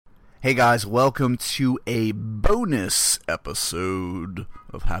Hey guys, welcome to a bonus episode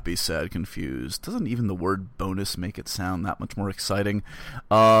of Happy, Sad, Confused. Doesn't even the word bonus make it sound that much more exciting?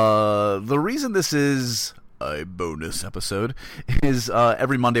 The reason this is a bonus episode is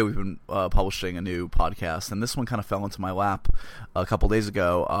every Monday we've been publishing a new podcast, and this one kind of fell into my lap a couple days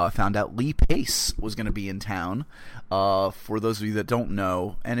ago. I found out Lee Pace was going to be in town. For those of you that don't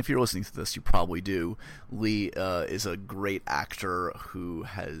know, and if you're listening to this, you probably do, Lee is a great actor who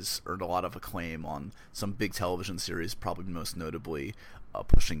has earned a lot of acclaim on some big television series, probably most notably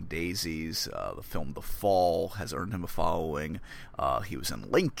pushing Daisies. The film The Fall has earned him a following. He was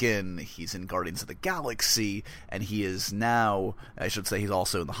in Lincoln, he's in Guardians of the Galaxy, and he is now, I should say he's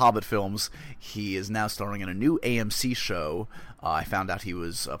also in the Hobbit films. He is now starring in a new AMC show. I found out he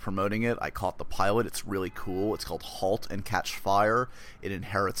was promoting it. I caught the pilot. It's really cool. It's called Halt And Catch Fire. It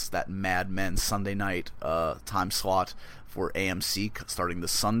inherits that Mad Men Sunday night time slot for AMC starting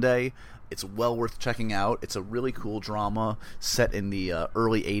this Sunday. It's well worth checking out. It's a really cool drama set in the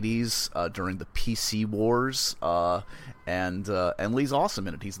early 80s during the PC wars, and Lee's awesome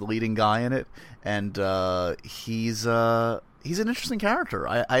in it. He's the leading guy in it, and he's an interesting character.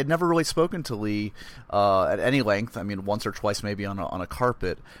 I had never really spoken to Lee at any length. I mean, once or twice maybe on a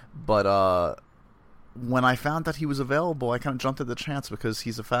carpet, but when I found that he was available, I kind of jumped at the chance because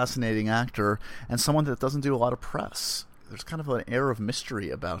he's a fascinating actor and someone that doesn't do a lot of press. There's kind of an air of mystery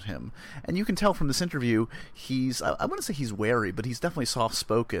about him. And you can tell from this interview, I wouldn't say he's wary, but he's definitely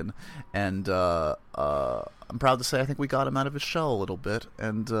soft-spoken. And I'm proud to say I think we got him out of his shell a little bit.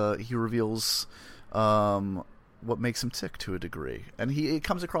 And he reveals what makes him tick to a degree. And he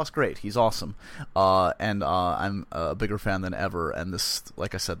comes across great. He's awesome. And I'm a bigger fan than ever. And this,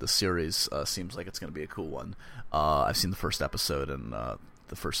 like I said, this series seems like it's going to be a cool one. I've seen the first episode, and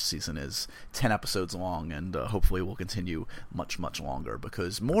the first season is 10 episodes long, and hopefully will continue much, much longer,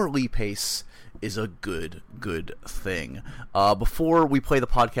 because more Lee Pace is a good thing. Before we play the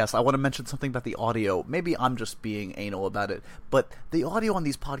podcast, I want to mention something about the audio. Maybe I'm just being anal about it, but the audio on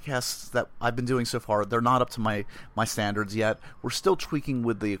these podcasts that I've been doing so far, they're not up to my standards yet. We're still tweaking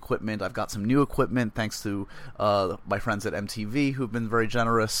with the equipment. I've got some new equipment thanks to my friends at MTV who've been very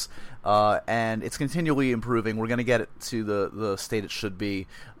generous, and it's continually improving. We're going to get it to the state it should be,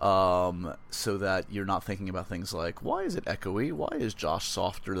 so that you're not thinking about things like, why is it echoey? Why is Josh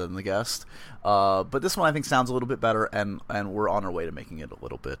softer than the guest? But this one I think sounds a little bit better, and we're on our way to making it a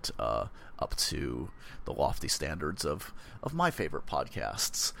little bit up to the lofty standards of my favorite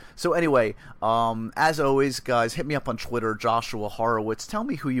podcasts. So anyway, as always, guys, hit me up on Twitter, Joshua Horowitz. Tell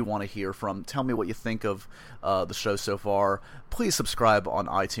me who you want to hear from. Tell me what you think of the show so far. Please subscribe on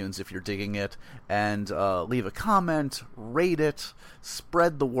iTunes if you're digging it, and leave a comment, rate it,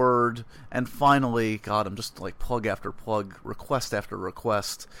 spread the word, and finally, God, I'm just like plug after plug, request after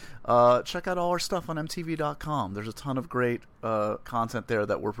request, check out all our stuff on MTV.com. There's a ton of great content there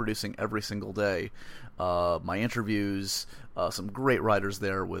that we're producing every single day. My interviews, some great writers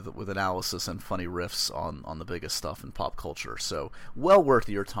there with analysis and funny riffs on the biggest stuff in pop culture. So, well worth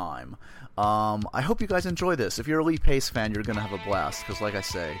your time. I hope you guys enjoy this. If you're a Lee Pace fan, you're going to have a blast, because like I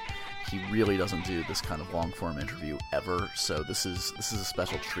say, he really doesn't do this kind of long-form interview ever, so this is a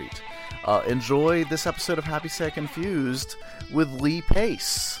special treat. Enjoy this episode of Happy, Sad, Confused with Lee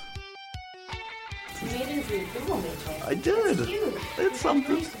Pace. You made it into your Google matrix. I did. It's cute. It's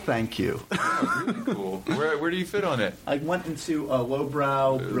something. Thank you. Oh, really cool. Where do you fit on it? I went into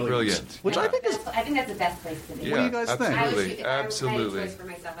lowbrow brilliant, which Yeah, I think is. I think that's the best place to be. What do you guys think? Absolutely. I had a Absolutely. choice for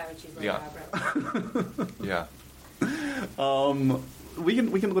myself, I would choose lowbrow. Yeah. We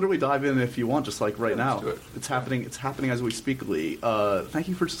can literally dive in if you want, just like right now. Let's do it. It's happening. It's happening as we speak, Lee. Thank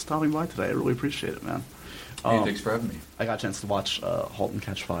you for stopping by today. I really appreciate it, man. Hey, thanks for having me. I got a chance to watch Halt and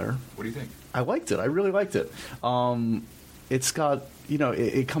Catch Fire. What do you think? I liked it. I really liked it. It's got,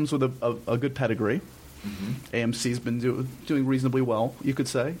 it comes with a good pedigree. Mm-hmm. AMC's been doing reasonably well, you could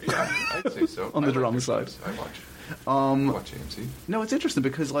say. Yeah, I'd say so. On the drama side. I watch AMC. No, it's interesting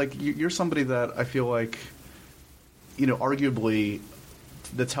because like you're somebody that I feel like, arguably,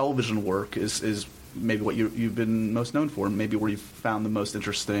 the television work is maybe what you've been most known for, maybe where you've found the most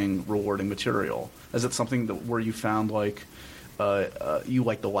interesting, rewarding material. Is it something where you found like you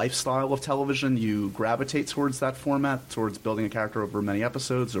like the lifestyle of television, you gravitate towards that format, towards building a character over many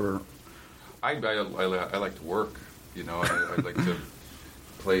episodes, or? I like to work. I like to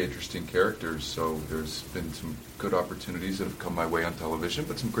play interesting characters. So there's been some good opportunities that have come my way on television,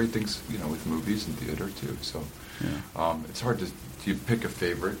 but some great things, with movies and theater too. So it's hard to you pick a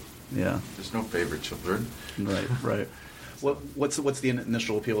favorite. Yeah. There's no favorite children. Right. What's the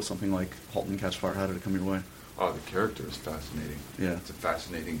initial appeal of something like Halt and Catch Fire? How did it come your way? Oh, the character is fascinating. Yeah. It's a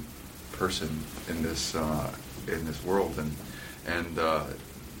fascinating person in this world, and the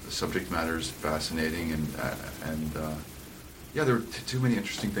subject matter is fascinating, and yeah, there are too many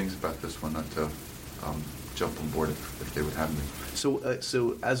interesting things about this one not to jump on board if they would have me. So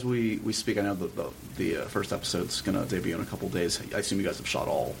as we speak, I know the first episode's going to debut in a couple days. I assume you guys have shot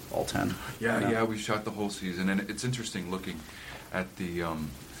all 10. Yeah, we shot the whole season, and it's interesting looking at the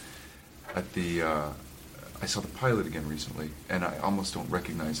I saw the pilot again recently, and I almost don't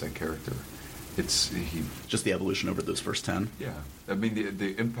recognize that character. It's just the evolution over those first 10. Yeah, I mean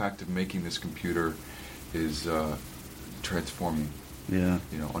the impact of making this computer is transforming. Yeah,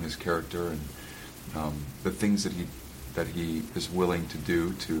 on his character, and the things that he is willing to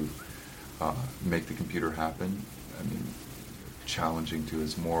do to make the computer happen. I mean, challenging to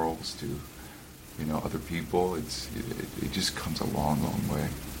his morals, to other people. It just comes a long, long way.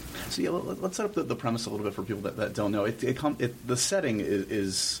 So yeah, let's set up the premise a little bit for people that don't know. The setting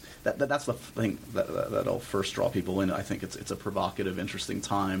is that's the thing that'll first draw people in. I think it's a provocative, interesting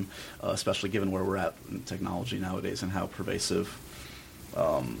time, especially given where we're at in technology nowadays and how pervasive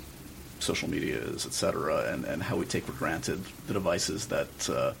social media is, et cetera, and how we take for granted the devices that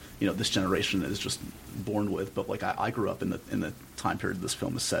this generation is just born with. But like I grew up in the time period this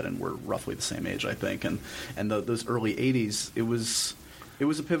film is set in. We're roughly the same age, I think, and those early '80s, it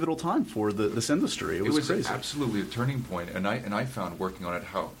was a pivotal time for this industry. It was crazy. Absolutely a turning point, and I found working on it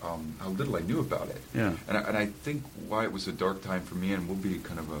how little I knew about it. Yeah, and I think why it was a dark time for me, and will be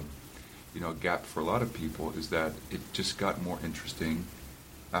kind of a gap for a lot of people, is that it just got more interesting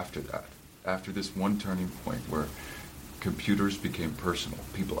after that. After this one turning point where computers became personal,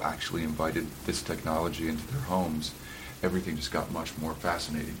 people actually invited this technology into their homes, everything just got much more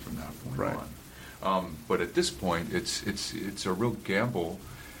fascinating from that point on. But at this point, it's a real gamble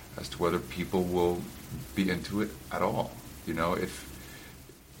as to whether people will be into it at all. Who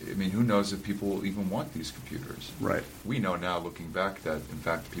knows if people will even want these computers? Right. We know now, looking back, that in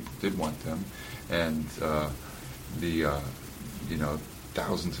fact people did want them, and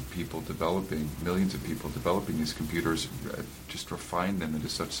thousands of people millions of people developing these computers just refine them into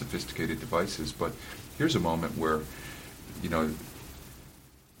such sophisticated devices. But here's a moment where,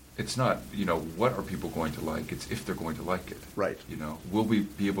 it's not, what are people going to like? It's if they're going to like it. Right. Will we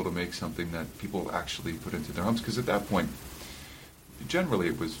be able to make something that people actually put into their homes? Because at that point, generally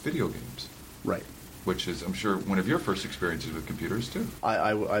it was video games. Right. Which is, I'm sure, one of your first experiences with computers, too.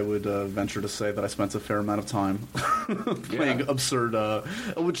 I would venture to say that I spent a fair amount of time playing absurd,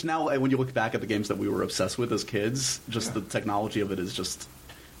 which now, when you look back at the games that we were obsessed with as kids, just the technology of it is just,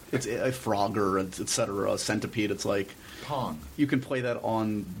 it's a Frogger, et cetera, a Centipede. It's like Pong. You can play that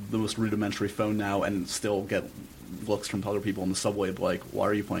on the most rudimentary phone now and still get looks from other people in the subway like, why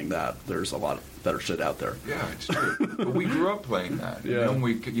are you playing that? There's a lot of better shit out there. Yeah, it's true. But we grew up playing that. Yeah. And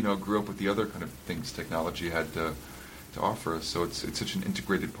we grew up with the other kind of things technology had to offer us. So it's such an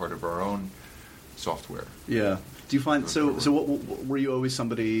integrated part of our own software. Yeah. Do you find so what, were you always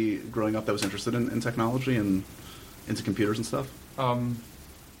somebody growing up that was interested in technology and into computers and stuff? I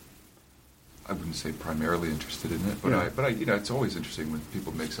wouldn't say primarily interested in it, but I it's always interesting when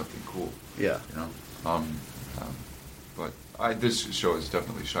people make something cool. Yeah. But this show has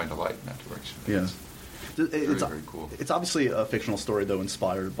definitely shined a light in that direction. Yeah. It's very cool. It's obviously a fictional story, though,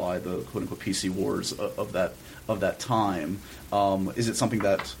 inspired by the quote-unquote PC wars of that time. Is it something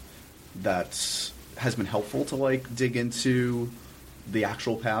that has been helpful to dig into the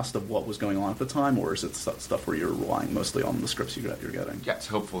actual past of what was going on at the time, or is it stuff where you're relying mostly on the scripts you're getting? Yeah, it's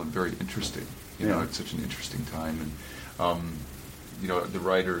helpful and very interesting. It's such an interesting time, and the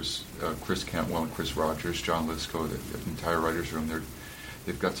writers, Chris Cantwell and Chris Rogers, John Lisco, the entire writers' room,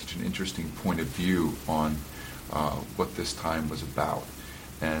 they've got such an interesting point of view on what this time was about,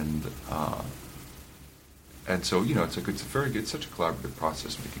 and so it's such a collaborative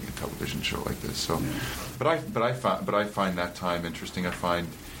process making a television show like this. So, but I find that time interesting. I find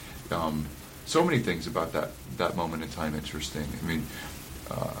so many things about that moment in time interesting. I mean,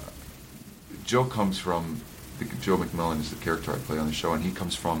 Joe McMillan is the character I play on the show, and he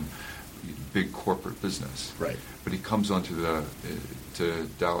comes from big corporate business. Right. But he comes onto to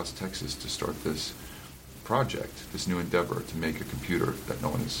Dallas, Texas, to start this project, this new endeavor to make a computer that no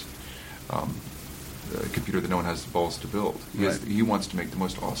one is. A computer that no one has the balls to build. He wants to make the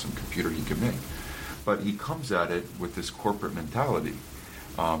most awesome computer he can make. But he comes at it with this corporate mentality.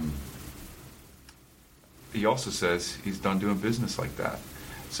 He also says he's done doing business like that.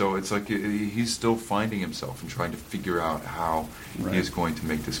 So it's like he's still finding himself and trying to figure out how he is going to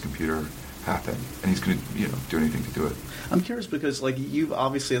make this computer happen, and he's going to do anything to do it. I'm curious because, like, you've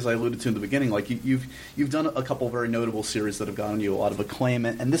obviously, as I alluded to in the beginning, like you've done a couple very notable series that have gotten you a lot of acclaim,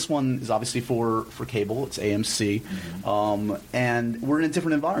 and this one is obviously for cable. It's AMC, and we're in a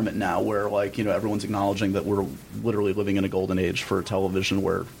different environment now, where everyone's acknowledging that we're literally living in a golden age for television,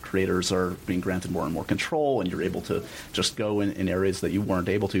 where creators are being granted more and more control, and you're able to just go in areas that you weren't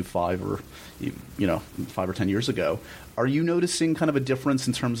able to 5 or 10 years ago. Are you noticing kind of a difference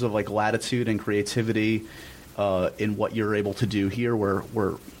in terms of like latitude and creativity in what you're able to do here,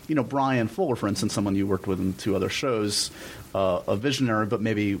 where Brian Fuller, for instance, someone you worked with in 2 other shows, a visionary, but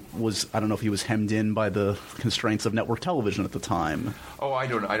maybe I don't know if he was hemmed in by the constraints of network television at the time. Oh, I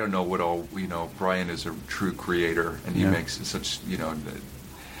don't know what all, Brian is a true creator, and he makes such,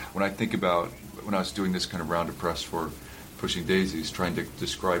 when I think about when I was doing this kind of round of press for Pushing Daisies, trying to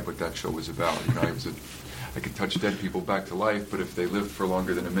describe what that show was about, I could touch dead people back to life, but if they lived for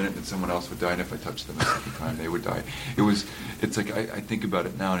longer than a minute, then someone else would die, and if I touched them a second time, they would die. It's like, I think about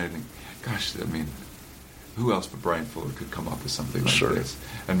it now, and I think, gosh, I mean, who else but Brian Fuller could come up with something like this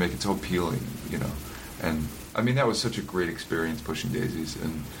and make it so appealing, And I mean, that was such a great experience, Pushing Daisies,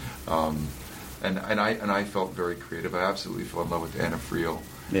 and I felt very creative. I absolutely fell in love with Anna Friel,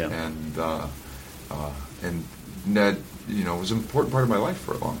 and Ned, was an important part of my life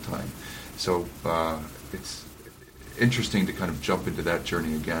for a long time. So it's interesting to kind of jump into that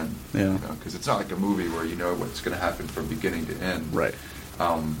journey again, because it's not like a movie where you know what's going to happen from beginning to end. Right.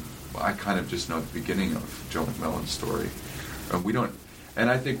 I kind of just know the beginning of Joe McMillan's story. We don't, and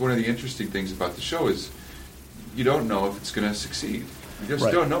I think one of the interesting things about the show is you don't know if it's going to succeed. You just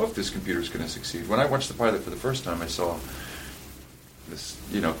don't know if this computer is going to succeed. When I watched the pilot for the first time, I saw this,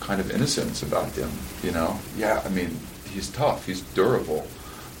 kind of innocence about him. I mean, he's tough, he's durable,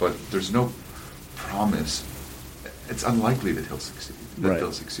 but there's no promise. It's unlikely that he'll succeed.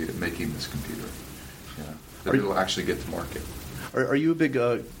 They'll succeed at making this computer. That it'll actually get to market. Are you a big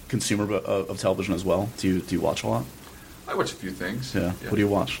consumer of television as well? Do you watch a lot? I watch a few things. Yeah. What do you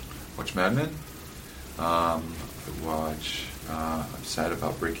watch? Watch Mad Men. I watch. I'm sad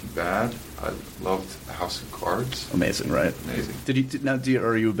about Breaking Bad. I loved House of Cards. Amazing, right? Amazing.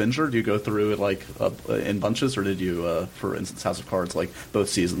 Are you a binger? Do you go through it like in bunches, or did you, for instance, House of Cards, like both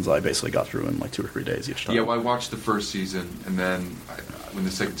seasons? I basically got through in like 2 or 3 days each time. Yeah, well, I watched the first season, and then when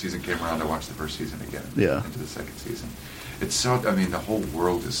the second season came around, I watched the first season again. Yeah. Into the second season. It's so. I mean, the whole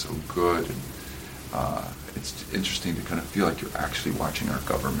world is so good, and it's interesting to kind of feel like you're actually watching our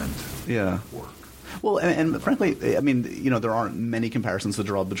government work. Well, and frankly, I mean, there aren't many comparisons to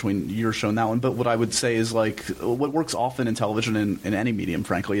draw between your show and that one, but what I would say is, like, what works often in television and in any medium,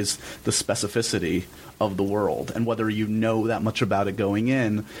 frankly, is the specificity of the world, and whether you know that much about it going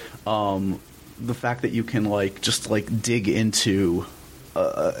in, the fact that you can, just dig into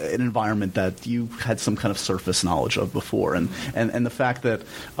an environment that you had some kind of surface knowledge of before, and the fact that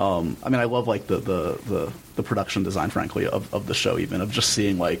I mean, I love the production design, frankly, of the show, even of just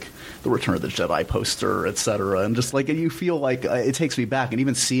seeing the Return of the Jedi poster, etc., and just and you feel like it takes me back, and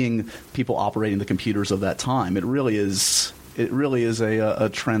even seeing people operating the computers of that time, it really is it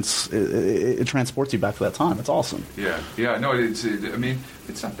transports you back to that time. It's awesome. Yeah. No, I mean,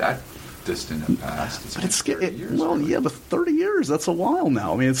 it's not that distant in the past. But it's scary. Well, yeah, but 30 years, that's a while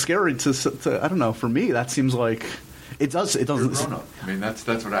now. I mean, it's scary to I don't know, for me, that seems like it doesn't. You're a grown-up. I mean, that's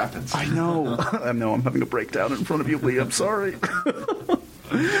what happens. I know. I know. I'm having a breakdown in front of you, Lee. I'm sorry.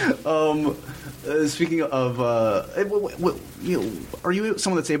 Speaking of, are you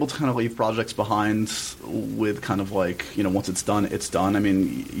someone that's able to kind of leave projects behind with kind of once it's done, it's done? I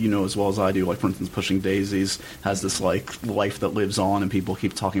mean, as well as I do, for instance, Pushing Daisies has this life that lives on, and people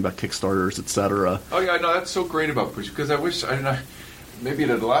keep talking about Kickstarters, etc. Oh yeah, no, that's so great about Push, because I wish maybe it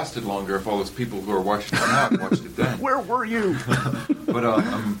had lasted longer if all those people who are watching it now had watched it then. Where were you? But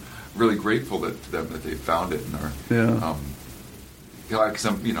I'm really grateful to them that they found it and are. Yeah. Because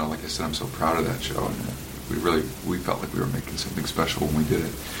I'm, like I said, I'm so proud of that show, and we felt like we were making something special when we did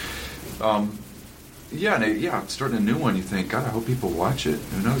it. Starting a new one, you think, God, I hope people watch it.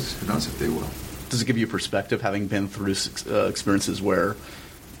 Who knows if they will. Does it give you perspective, having been through experiences where,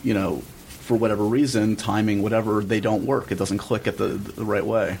 for whatever reason, timing, whatever, they don't work, it doesn't click at the right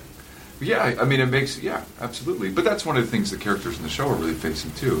way? Yeah, I mean, it makes, absolutely. But that's one of the things the characters in the show are really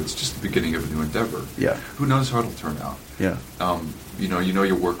facing, too. It's just the beginning of a new endeavor. Yeah. Who knows how it'll turn out? Yeah.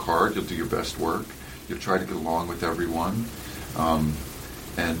 You'll work hard, you'll do your best work, you'll try to get along with everyone, and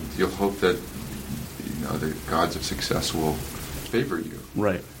you'll hope that, the gods of success will favor you.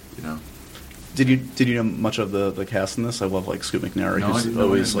 Right. Did you know much of the cast in this? I love Scoot McNairy. No, I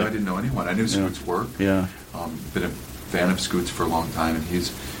didn't know anyone. I knew Scoot's work. Yeah. Been a fan of Scoot's for a long time, and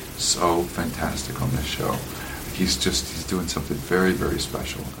he's so fantastic on this show. He's doing something very, very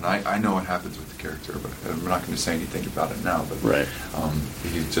special. And I know what happens with the character, but I'm not going to say anything about it now. But right.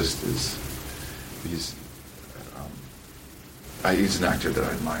 He just is. He's an actor that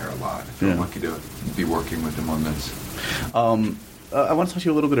I admire a lot. I feel lucky to be working with him on this. I want to talk to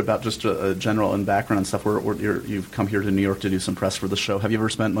you a little bit about just general and background stuff. You've come here to New York to do some press for the show. Have you ever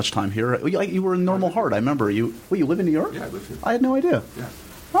spent much time here? You were in Normal Heart, I remember. You live in New York? Yeah, I live here. I had no idea. Yeah.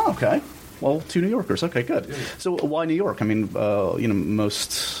 Oh, okay. Well, 2 New Yorkers. Okay, good. Yeah. So why New York? I mean,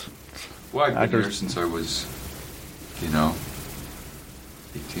 most Well, I've been actors... here since I was, 18.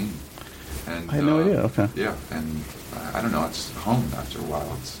 And I had no idea. Okay. Yeah, and I don't know. It's home after a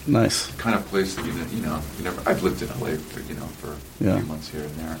while. It's nice. the kind of place that you never. I've lived in LA for a few months here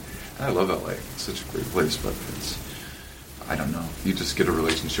and there, and I love LA. It's such a great place, but I don't know. You just get a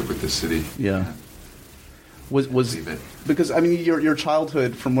relationship with the city. Yeah. Was because I mean your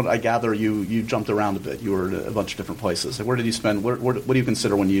childhood, from what I gather, you jumped around a bit. You were in a bunch of different places. Like, where did you spend? What do you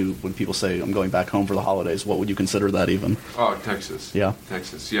consider when people say I'm going back home for the holidays? What would you consider that even? Oh, Texas. Yeah.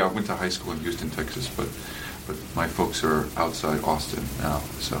 Texas. Yeah, I went to high school in Houston, Texas, but my folks are outside Austin now,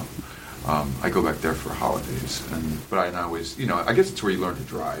 so I go back there for holidays. But I always, I guess it's where you learn to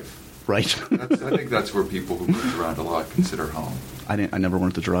drive. Right. I think that's where people who move around a lot consider home. I never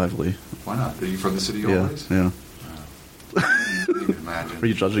learned to drive, Lee. Why not? Are you from the city always? Yeah. I can't even imagine. Are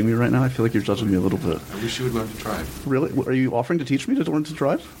you judging me right now? I feel like you're judging me a little bit. I wish you would learn to drive. Really? Are you offering to teach me to learn to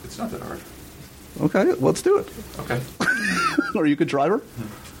drive? It's not that hard. Okay, let's do it. Okay. Are you a good driver?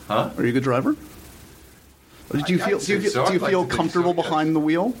 Huh? Are you a good driver? Do you feel comfortable behind the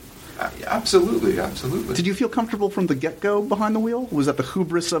wheel? Absolutely. Did you feel comfortable from the get-go behind the wheel? Was that the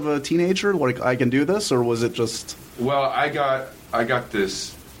hubris of a teenager, like I can do this, or was it just? Well, I got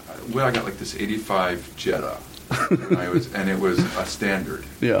this. Well, I got like this '85 Jetta, and it was a standard.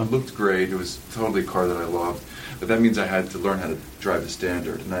 Yeah. It looked great. It was totally a car that I loved, but that means I had to learn how to drive the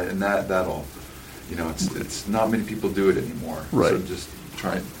standard, and that'll, it's not many people do it anymore. Right. So I'm just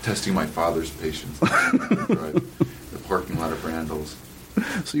testing my father's patience. The parking lot of Randall's.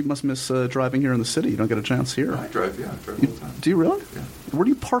 So you must miss driving here in the city. You don't get a chance here. I drive all the time. Do you really? Yeah. Where do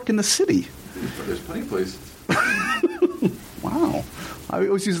you park in the city? There's plenty of places. Wow. I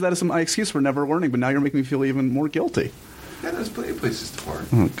always use that as my excuse for never learning, but now you're making me feel even more guilty. Yeah, there's plenty of places to park.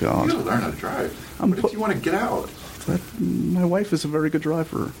 Oh, God. You gotta learn how to drive. What if you want to get out? My wife is a very good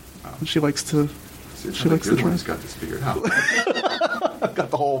driver. Oh. She likes to... She likes to drive. Got this figured out. I've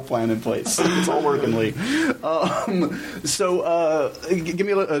got the whole plan in place. It's all working, Lee. So give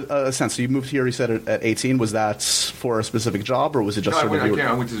me a sense. So you moved here, you said, at 18. Was that for a specific job, or was it just I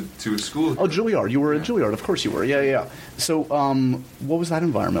went to school. Oh, Juilliard. You were at Juilliard. Of course you were. Yeah. So what was that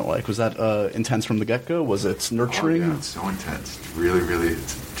environment like? Was that intense from the get-go? Was it nurturing? Oh, yeah, it's so intense. It's really,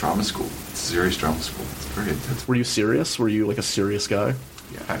 it's drama school. It's serious drama school. It's very intense. Were you serious? Were you like a serious guy?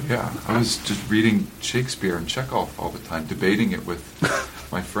 Yeah. I was just reading Shakespeare and Chekhov all the time, debating it with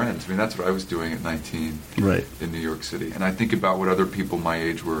my friends. I mean, that's what I was doing at 19 in New York City. And I think about what other people my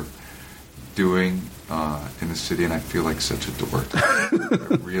age were doing in the city, and I feel like such a dork. I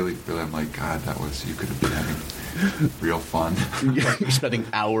really feel, I'm like, God, you could have been having real fun. You're spending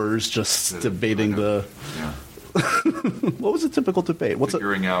hours just debating the... Yeah. What was a typical debate?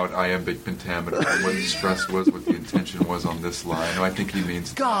 Figuring out iambic pentameter, what the stress was, what the intention was on this line. I think he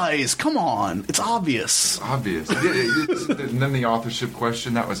means... Guys, come on. It's obvious. It's obvious. And then the authorship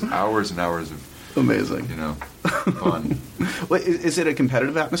question, that was hours and hours of... Amazing. Fun. Well, is it a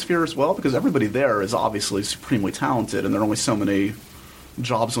competitive atmosphere as well? Because everybody there is obviously supremely talented, and there are only so many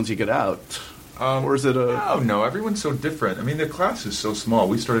jobs once you get out. Or is it a... No, everyone's so different. I mean, the class is so small.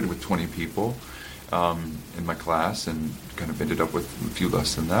 We started with 20 people. In my class, and kind of ended up with a few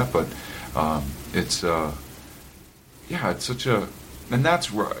less than that, but it's such a, and that's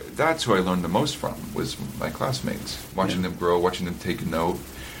who I learned the most from, was my classmates, watching them grow, watching them take a note.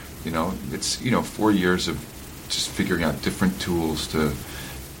 It's 4 years of just figuring out different tools to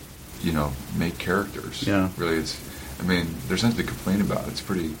make characters. Really, there's nothing to complain about. It's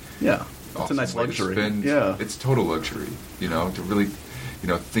pretty awesome. It's a nice luxury. It's total luxury, to really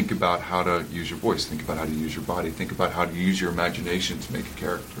think about how to use your voice, think about how to use your body, think about how to use your imagination to make a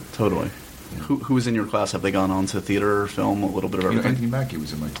character. Totally. Yeah. Who was in your class? Have they gone on to theater, film, a little bit of everything? Anthony Mackie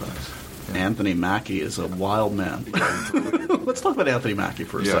was in my class. Yeah. Anthony Mackie is a wild man. Let's talk about Anthony Mackie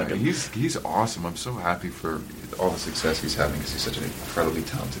for a second. He's awesome. I'm so happy for all the success he's having, because he's such an incredibly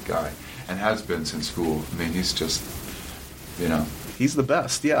talented guy, and has been since school. I mean, he's just, He's the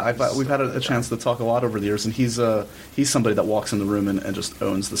best. Yeah, we've had a chance to talk a lot over the years, and he's somebody that walks in the room and just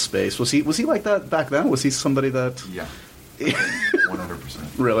owns the space. Was he like that back then? Was he somebody that? Yeah, 100%.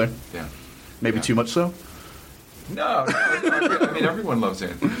 100%. Really? Yeah. Maybe Yeah. too much so? No, I mean, everyone loves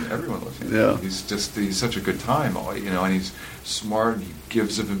Anthony. Everyone loves Anthony. Yeah. He's such a good time, and he's smart, and he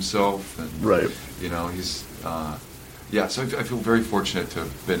gives of himself, and, Right. he's, so I feel very fortunate to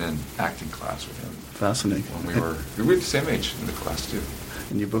have been in acting class with him. Fascinating. When we were the same age in the class, too.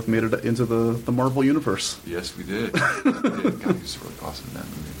 And you both made it into the Marvel Universe. Yes, we did. God, he's really awesome in that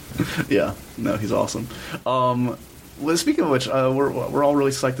movie. Yeah, no, he's awesome. Well, speaking of which, we're all really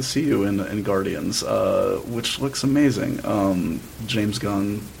psyched to see you in Guardians, which looks amazing. James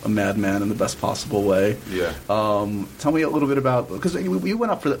Gunn, a madman in the best possible way. Yeah. Tell me a little bit about, because you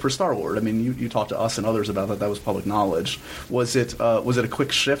went up for Star-Lord. I mean, you talked to us and others about that. That was public knowledge. Was it a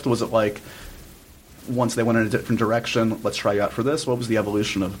quick shift? Was it like, once they went in a different direction, let's try you out for this? What was the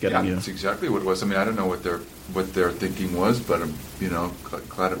evolution of getting you? That's exactly what it was. I mean, I don't know what their thinking was, but I'm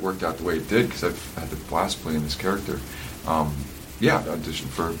glad it worked out the way it did, because I've had the blast playing this character. I auditioned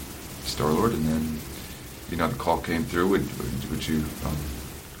for Star-Lord, and then the call came through. Would you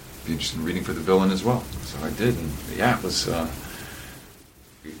be interested in reading for the villain as well? So I did, and it was.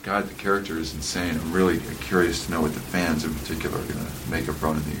 God, the character is insane. I'm really curious to know what the fans in particular are going to make of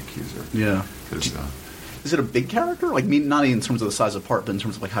Ronan the Accuser. Yeah. Because is it a big character? Like, not in terms of the size of part, but in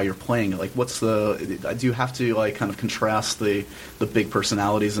terms of like how you're playing it. Like, do you have to like kind of contrast the big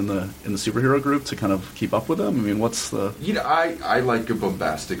personalities in the superhero group to kind of keep up with them? I mean, what's the? I like a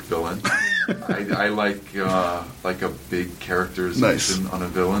bombastic villain. I like a big characterization on a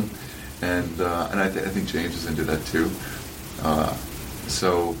villain, and I think James is into that too. I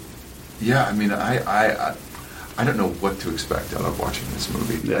mean, I don't know what to expect out of watching this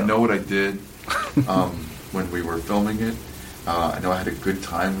movie. Yeah. I know what I did when we were filming it. I know I had a good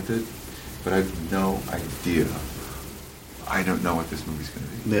time with it, but I have no idea. I don't know what this movie's going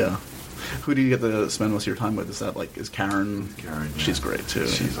to be. Yeah. Who do you get to spend most of your time with? Is Karen? Karen, yeah. She's great too.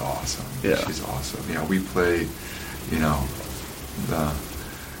 She's awesome. Yeah. She's awesome. Yeah, we play, the,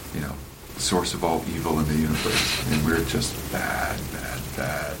 source of all evil in the universe, and we're just bad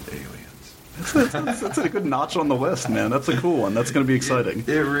aliens. That's a good notch on the list, man. That's a cool one. That's going to be exciting.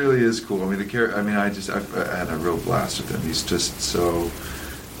 It really is cool. I mean, I've had a real blast with him. He's just so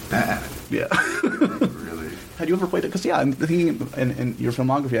bad. Yeah. Really. Had you ever played it? Because I'm thinking in your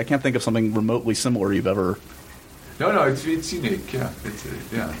filmography, I can't think of something remotely similar you've ever. No, it's unique. Yeah, he's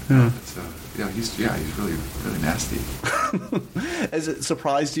really nasty. Has it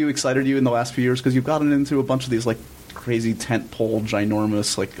surprised you, excited you in the last few years? Because you've gotten into a bunch of these like crazy tentpole,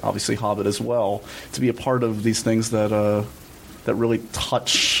 ginormous, like obviously Hobbit as well, to be a part of these things that really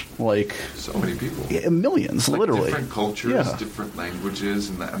touch like so many people, millions, like literally different cultures, different languages,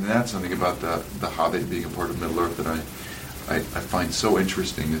 and that's something about the Hobbit being a part of Middle Earth that I find so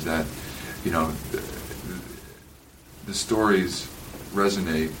interesting, is that the stories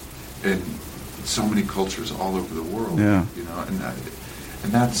resonate in so many cultures all over the world. Yeah.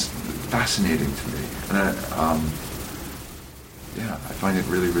 And that's fascinating to me. And I find it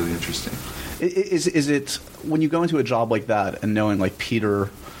really, really interesting. Is it when you go into a job like that and knowing like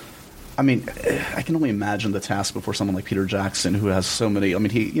Peter? I mean, I can only imagine the task before someone like Peter Jackson, who has so many. I mean,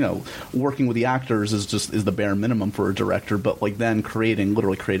 he working with the actors is the bare minimum for a director. But like then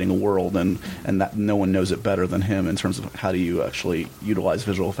literally creating a world, and that no one knows it better than him in terms of how do you actually utilize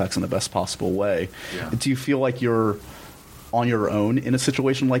visual effects in the best possible way. Yeah. Do you feel like you're on your own in a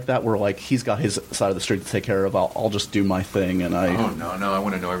situation like that, where like he's got his side of the street to take care of? I'll just do my thing, and I. Oh no! I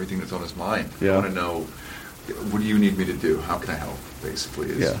want to know everything that's on his mind. Yeah. I want to know, what do you need me to do? How can I help? Basically,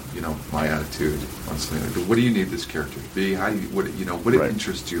 is my attitude on something like that. What do you need this character to be? How do you what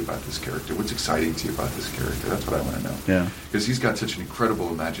interests you about this character? What's exciting to you about this character? That's what I want to know. Yeah, because he's got such an incredible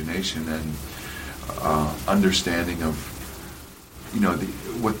imagination and understanding of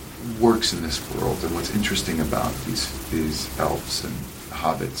what works in this world and what's interesting about these elves and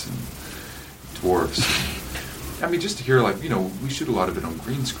hobbits and dwarves. I mean, just to hear we shoot a lot of it on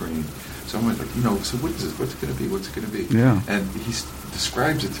green screen. So I'm like, so what is this? What's it going to be? What's it going to be? Yeah. And he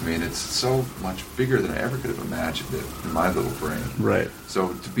describes it to me, and it's so much bigger than I ever could have imagined it in my little brain. Right.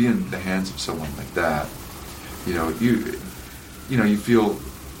 So to be in the hands of someone like that, you feel,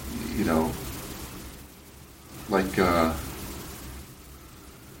 like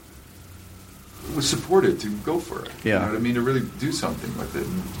was supported to go for it. Yeah. You know what I mean? To really do something with it.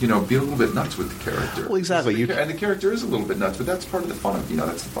 And, be a little bit nuts with the character. Well, exactly. And the character is a little bit nuts, but that's part of the fun.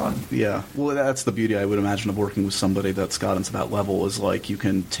 That's the fun. Yeah. Well, that's the beauty, I would imagine, of working with somebody that's gotten into that level, is like you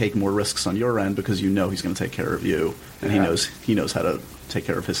can take more risks on your end because he's going to take care of you, and he knows how to take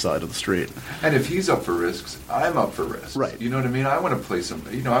care of his side of the street. And if he's up for risks, I'm up for risks. Right. You know what I mean? I want to play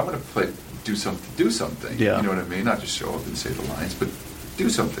something. I want to do something. Yeah. You know what I mean? Not just show up and say the lines, but do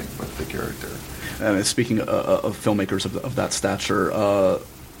something with the character. And speaking of filmmakers of that stature,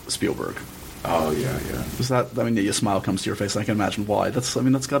 Spielberg. Oh yeah. Is that? I mean, a smile comes to your face. I can imagine why. That's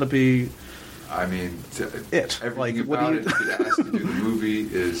got to be. I mean, it. Everything Like, about it. To ask to do the movie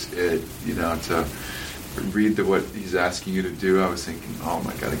is it. You know, to read what he's asking you to do. I was thinking, oh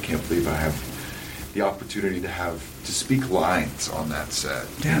my God, I can't believe I have the opportunity to speak lines on that set.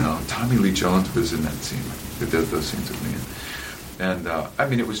 Yeah. You know, Tommy Lee Jones was in that scene. He did those scenes with me, and I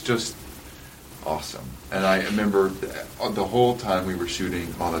mean, it was just awesome. And I remember the whole time we were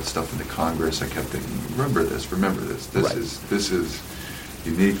shooting all that stuff in the Congress, I kept thinking, remember this. Right. This is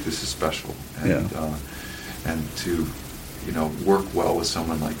unique. This is special. And and to work well with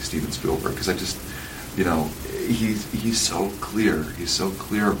someone like Steven Spielberg, because I just he's so clear. He's so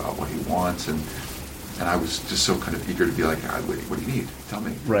clear about what he wants, and I was just so kind of eager to be like, what do you need? Tell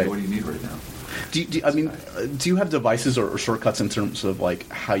me. Right. What do you need right now? Do you have devices or shortcuts in terms of like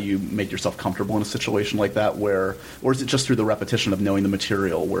how you make yourself comfortable in a situation like that, or is it just through the repetition of knowing the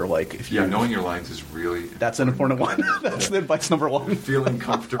material? Where like if you knowing your lines is really that's an important one. That's the advice number one. Feeling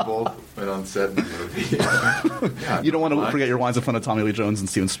comfortable when on set in the movie. Yeah, you don't want to forget your lines in front of Tommy Lee Jones and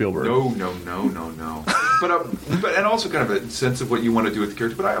Steven Spielberg. No. But and also kind of a sense of what you want to do with the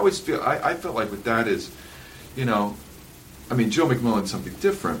character. But I always I felt like with that is, I mean, Joe McMillan's something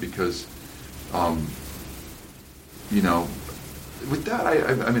different because. With that,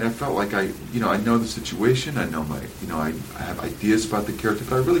 I felt like I know the situation. I know I have ideas about the character,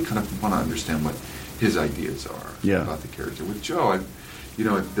 but I really kind of want to understand what his ideas are about the character. With Joe,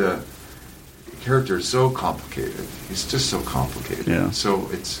 the character is so complicated. He's just so complicated. Yeah. So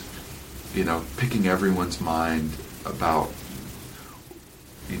it's, picking everyone's mind about,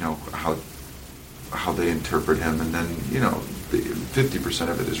 how they interpret him, and then 50%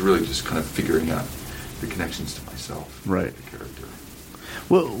 of it is really just kind of figuring out the connections to myself, right? The character.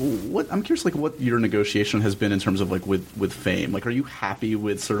 Well, I'm curious, like, what your negotiation has been in terms of like with fame. Like, are you happy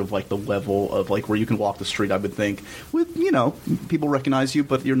with sort of like the level of like where you can walk the street? I would think with people recognize you,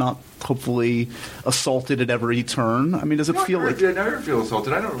 but you're not hopefully assaulted at every turn. I mean, does it feel like I never feel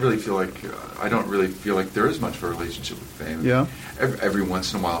assaulted? I don't really feel like there is much of a relationship with fame. Yeah. Every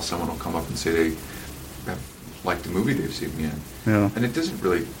once in a while, someone will come up and say they like the movie they've seen me in. Yeah. And it doesn't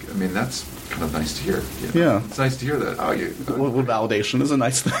really, that's kind of nice to hear. Yeah. It's nice to hear that. Validation is a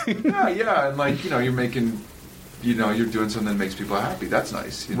nice thing. Yeah. And like, you're making, you're doing something that makes people happy. That's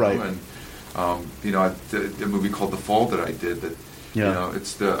nice. Right. And, the movie called The Fall that I did that,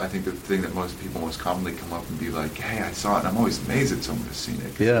 it's I think the thing that most people most commonly come up and be like, hey, I saw it. And I'm always amazed that someone has seen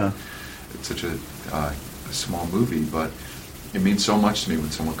it. Yeah. It's such a small movie, but it means so much to me when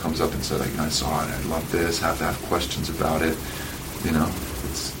someone comes up and says, I saw it, I love this, have to have questions about it.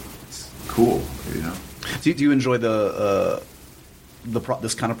 It's cool, Do you enjoy this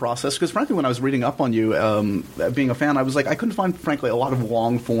kind of process? Because frankly, when I was reading up on you, being a fan, I was like, I couldn't find, frankly, a lot of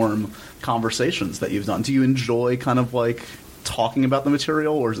long-form conversations that you've done. Do you enjoy kind of like talking about the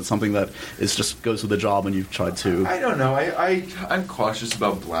material, or is it something that is just goes with the job and you've tried to... I don't know. I'm cautious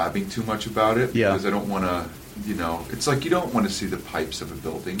about blabbing too much about it, because I don't want to... it's like you don't want to see the pipes of a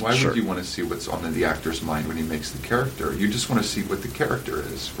building. Why would you want to see what's on the actor's mind when he makes the character? You just want to see what the character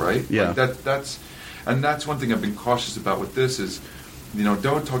is, right? Yeah. Like that's one thing I've been cautious about with this is,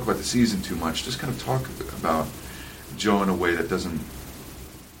 don't talk about the season too much. Just kind of talk about Joe in a way that doesn't,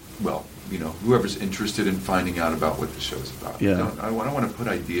 whoever's interested in finding out about what the show's about. Yeah. I don't want to put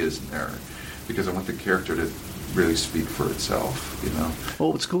ideas in there because I want the character to really speak for itself,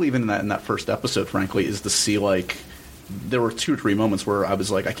 Well, what's cool even in that first episode, frankly, is to see like there were 2 or 3 moments where I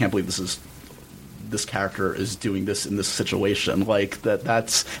was like, I can't believe this character is doing this in this situation. Like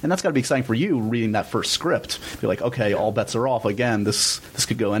that's got to be exciting for you reading that first script. Be like, okay, all bets are off again. This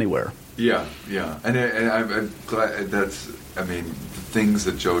could go anywhere. Yeah, and I'm glad that's. I mean, the things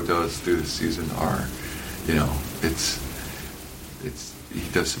that Joe does through the season are, it's he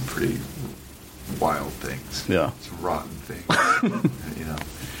does some pretty wild things. Yeah. Some rotten things.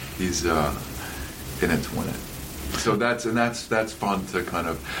 He's in it to win it. So that's fun to kind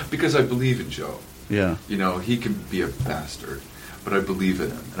of, because I believe in Joe. Yeah. He can be a bastard, but I believe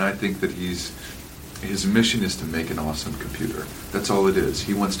in him. And I think that his mission is to make an awesome computer. That's all it is.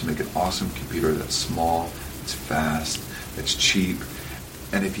 He wants to make an awesome computer that's small, that's fast, that's cheap.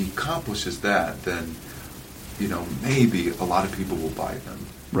 And if he accomplishes that, then, maybe a lot of people will buy them.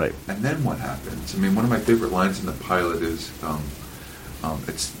 Right. And then what happens? I mean, one of my favorite lines in the pilot is,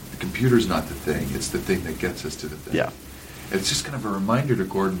 it's the computer's not the thing, it's the thing that gets us to the thing. Yeah. And it's just kind of a reminder to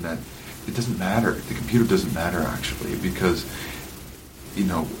Gordon that it doesn't matter. The computer doesn't matter, actually, because,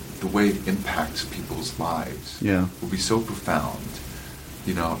 the way it impacts people's lives will be so profound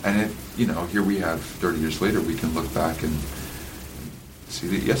And it, here we have 30 years later, we can look back and see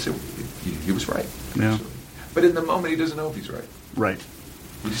that yes, he was right. Yeah. Actually. But in the moment, he doesn't know if he's right. Right.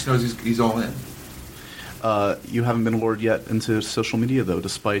 He just knows he's all in. You haven't been lured yet into social media, though,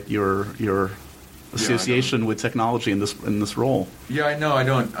 despite your association with technology in this role. Yeah, I know. I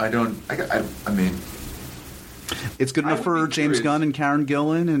mean, it's good enough for James Gunn and Karen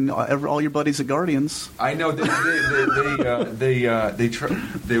Gillan and all your buddies at Guardians. I know they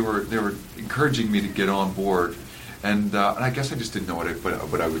were encouraging me to get on board, and I guess I just didn't know what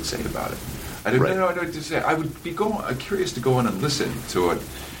I would say about it. I didn't know what to say. I would be curious to go in and listen to what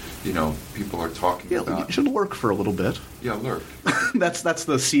people are talking about. You should lurk for a little bit. Yeah, lurk. That's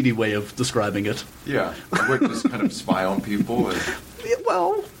the seedy way of describing it. Yeah, just kind of spy on people. And...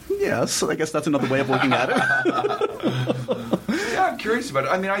 Well, yes, I guess that's another way of looking at it. Yeah, I'm curious about it.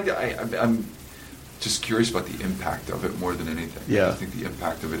 I mean, I'm just curious about the impact of it more than anything. Yeah. I think the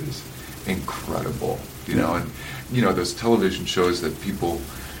impact of it is incredible. And those television shows that people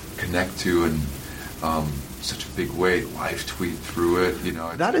connect to in such a big way, live tweet through it.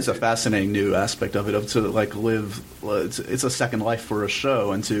 That is a fascinating new aspect of it, to live. It's a second life for a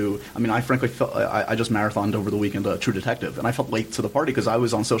show, and I frankly felt I just marathoned over the weekend True Detective, and I felt late to the party because I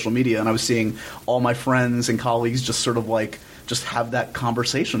was on social media and I was seeing all my friends and colleagues just sort of just have that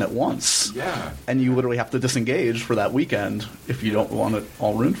conversation at once. Yeah. And you literally have to disengage for that weekend if you don't want it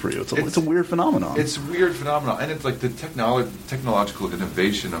all ruined for you. It's a weird phenomenon. It's a weird phenomenon, and it's like the technological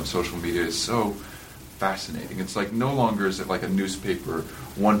innovation of social media is so fascinating. It's like no longer is it like a newspaper,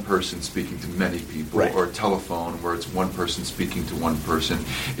 one person speaking to many people, right, or a telephone where it's one person speaking to one person.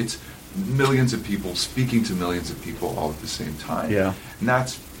 It's millions of people speaking to millions of people all at the same time. Yeah. And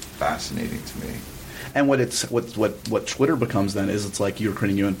that's fascinating to me. And what Twitter becomes then is it's like you're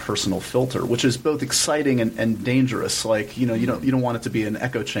creating your own personal filter, which is both exciting and dangerous. Like, you don't want it to be an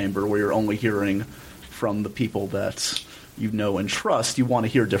echo chamber where you're only hearing from the people that you know and trust. You want to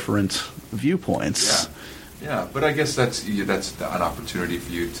hear different viewpoints. Yeah. But I guess that's an opportunity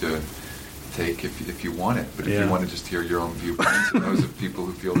for you to take if you want it. But if you want to just hear your own viewpoints and those of people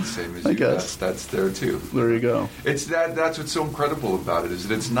who feel the same as you, that's there too. There you go. It's that's what's so incredible about it, is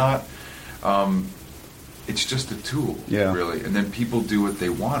that it's not. It's just a tool, really, and then people do what they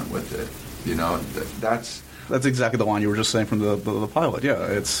want with it. That's exactly the line you were just saying from the pilot. Yeah,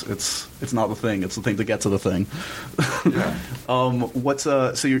 it's not the thing; it's the thing to get to the thing. Yeah.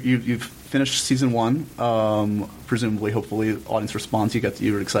 So you've finished season 1. Presumably, hopefully, audience response.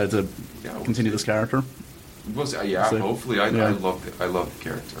 You're excited to continue this character. Well, hopefully, I love the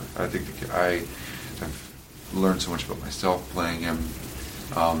character. I think I've learned so much about myself playing him,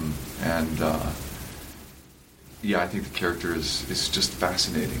 and. I think the character is just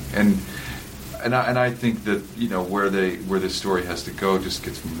fascinating, and I think that where this story has to go just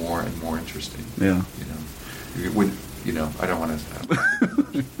gets more and more interesting. Yeah. I don't want to.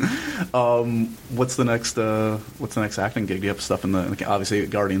 What's the next acting gig? Do you have stuff in the obviously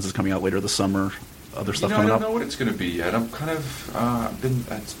Guardians is coming out later this summer. Other stuff coming up? I don't know what it's going to be yet. I'm kind of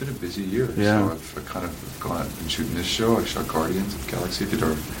it's been a busy year. Yeah. So I've kind of been shooting this show. I shot Guardians of the Galaxy. I did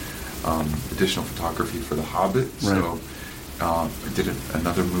our additional photography for The Hobbit. Right. So I did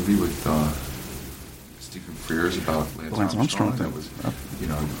another movie with Stephen Frears about Lance Armstrong. That was,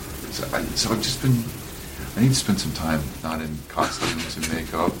 so I've just been. I need to spend some time not in costumes and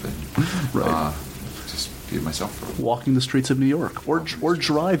makeup and just be myself for a while. Walking the streets of New York, or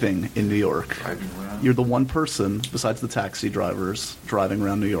driving in New York. Driving around. You're the one person besides the taxi drivers driving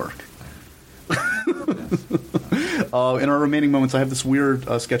around New York. In our remaining moments, I have this weird,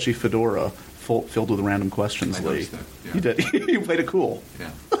 sketchy fedora filled with random questions, Lee. That, yeah. You did. You played it cool.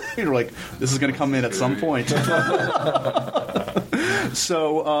 Yeah. You're like, this is going to come in at some point.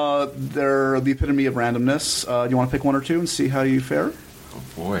 So they're the epitome of randomness. You want to pick one or two and see how you fare? Oh,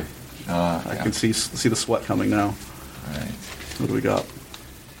 boy. I can see the sweat coming now. All right. What do we got?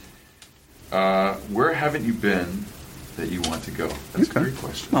 Where haven't you been that you want to go? That's a great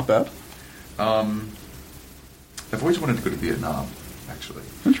question. Not bad. I've always wanted to go to Vietnam, actually.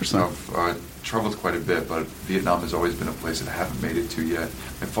 Interesting. I've traveled quite a bit, but Vietnam has always been a place that I haven't made it to yet.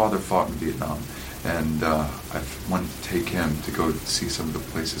 My father fought in Vietnam, and I've wanted to take him to go see some of the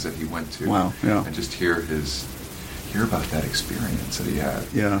places that he went to. Wow, yeah. And just hear about that experience that he had.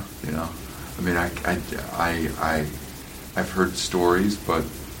 Yeah. I mean, I've heard stories, but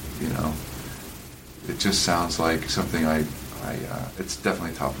it just sounds like something it's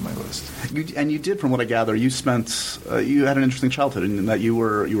definitely top of my list. You did, from what I gather, you had an interesting childhood in that you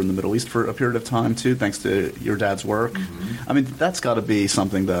were in the Middle East for a period of time too, thanks to your dad's work. Mm-hmm. I mean, that's got to be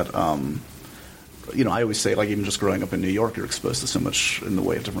something that I always say, like, even just growing up in New York, you're exposed to so much in the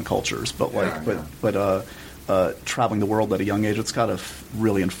way of different cultures. But traveling the world at a young age, it's got to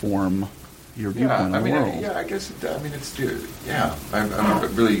really inform your viewpoint on the world. I guess it's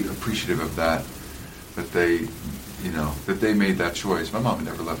I'm really appreciative of that they, that they made that choice. My mom had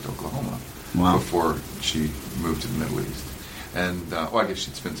never left Oklahoma before she moved to the Middle East. And, I guess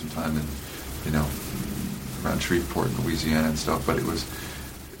she'd spent some time in, around Shreveport, Louisiana and stuff, but it was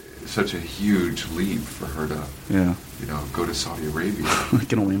such a huge leap for her to, go to Saudi Arabia. I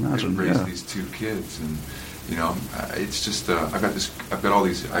can only imagine. And raise these two kids. And, it's just, I've got all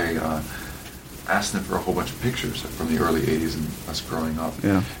these, I asked them for a whole bunch of pictures from the early 80s and us growing up.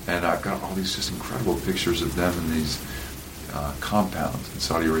 Yeah. And I've got all these just incredible pictures of them in these compounds in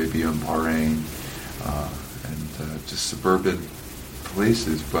Saudi Arabia and Bahrain, and just suburban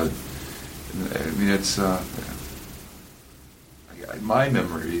places. But, it's... my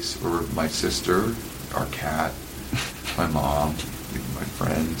memories were my sister, our cat, my mom, my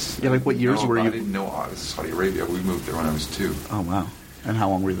friends. Yeah, like what years were you? I didn't know Saudi Arabia. We moved there when I was 2. Oh, wow. And how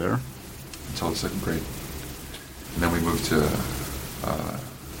long were you there? Until the 2nd grade. And then we moved to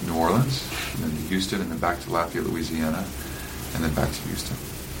New Orleans, and then to Houston, and then back to Lafayette, Louisiana, and then back to Houston.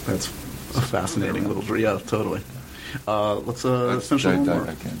 That's a fascinating little dream. Yeah, totally. Let's finish one more.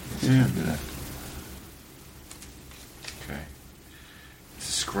 Yeah. Okay.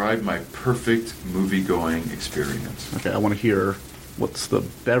 Describe my perfect movie-going experience. Okay, I want to hear what's the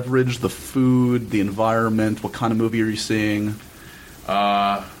beverage, the food, the environment, what kind of movie are you seeing?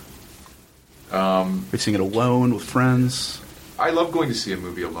 Are you seeing it alone, with friends? I love going to see a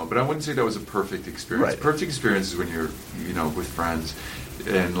movie alone, but I wouldn't say that was a perfect experience. Right. Perfect experience is when you're, with friends,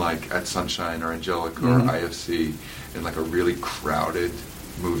 and like at Sunshine or Angelica or IFC, in like a really crowded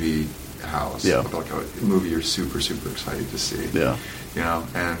movie house. Yeah. Like a movie you're super, super excited to see. Yeah.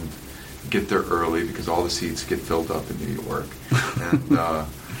 And get there early because all the seats get filled up in New York. And,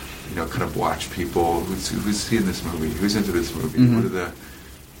 kind of watch people. Who's seeing this movie? Who's into this movie? Mm-hmm.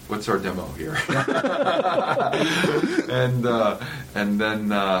 What's our demo here? and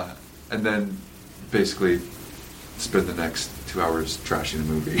then basically spend the next 2 hours trashing the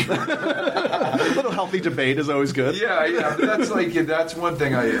movie. A little healthy debate is always good. Yeah. But that's one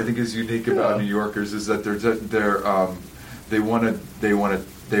thing I think is unique about New Yorkers is that they want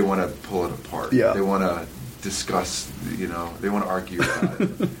to pull it apart. Yeah. They want to discuss, they want to argue about it.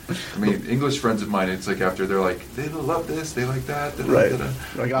 I mean, English friends of mine, it's like after they're like, they love this, they like that. Right.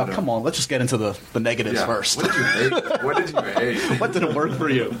 Like, oh, come on, let's just get into the negatives first. What did you hate? What didn't work for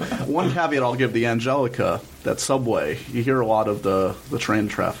you? One caveat I'll give the Angelica, that subway, you hear a lot of the train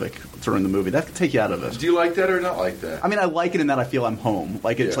traffic during the movie. That can take you out of it. Do you like that or not like that? I mean, I like it in that I feel I'm home.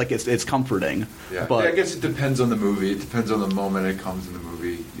 Like, it's it's comforting. Yeah. But I guess it depends on the movie. It depends on the moment it comes in the movie.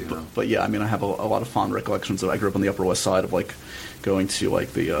 But yeah, I mean, I have a lot of fond recollections of. I grew up on the Upper West Side of like going to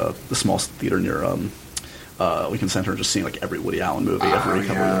like the small theater near Lincoln Center and just seeing like every Woody Allen movie every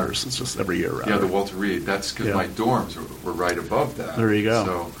couple of years. It's just every year. Yeah, the Walter Reed. That's because my dorms were right above that. There you go.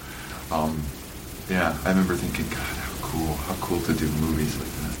 So, I remember thinking, God, how cool to do movies like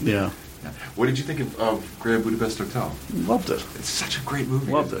that. Yeah. What did you think of Grand Budapest Hotel? Loved it. It's such a great movie.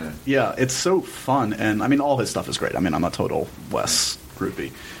 Loved it. Yeah, it's so fun, and I mean, all his stuff is great. I mean, I'm a total Wes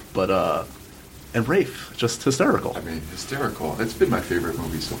groupie, but and Rafe, just hysterical. I mean, hysterical. It's been my favorite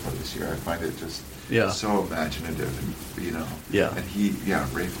movie so far this year. I find it just so imaginative, and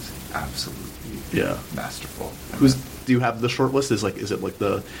and Rafe is absolutely masterful. Do you have the short list? Is it like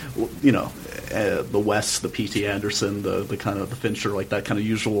the the Wes, the P.T. Anderson, the kind of the Fincher, like that kind of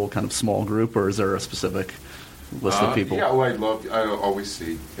usual kind of small group, or is there a specific list of people? Yeah, well, I always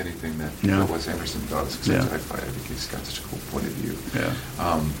see anything that Wes Anderson does because I think he's got such a cool point of view.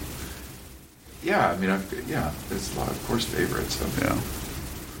 Yeah. I mean, there's a lot, of course, favorites. Yeah.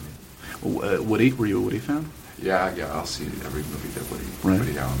 Woody, were you a Woody fan? Yeah, I'll see every movie that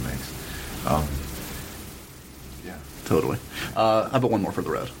Woody Allen makes. Totally. How about one more for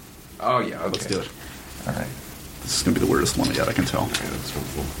the road? Oh, yeah, okay. Let's do it. All right. This is going to be the weirdest one yet, I can tell. Okay, that's so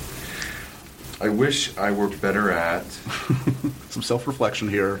cool. I wish I were better at... Some self-reflection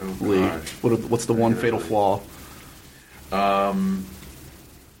here, oh, Lee. Gosh. What's the one fatal flaw? Boy,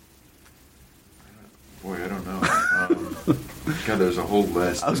 I don't know. God, there's a whole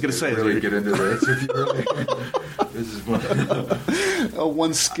list. I was going to say... Really get into this. If you really... This is one...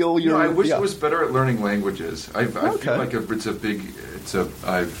 one skill you're... I wish I was better at learning languages. I feel like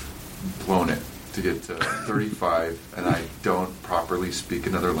I've blown it to get to 35, and I don't properly speak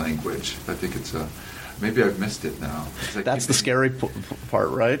another language. I think maybe I've missed it now. That's the scary part,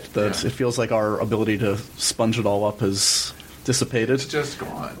 right? That it feels like our ability to sponge it all up has dissipated. It's just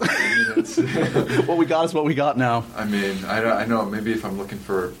gone. mean, it's What we got is what we got now. I mean, I know maybe if I'm looking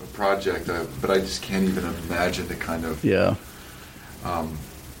for a project, but I just can't even imagine the kind of Yeah.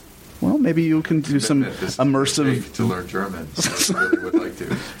 Well, maybe you can do some immersive to learn German. So I really would like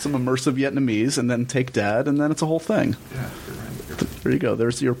to. Some immersive Vietnamese, and then take Dad, and then it's a whole thing. Yeah, you're right. There you go.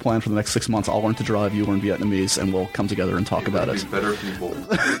 There's your plan for the next 6 months. I'll learn to drive, you learn Vietnamese, and we'll come together and talk about it. Better people.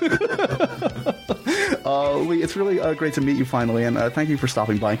 Lee, it's really great to meet you finally, and thank you for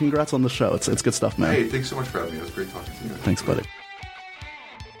stopping by. Congrats on the show. It's good stuff, man. Hey, thanks so much for having me. It was great talking to you. Thanks, buddy.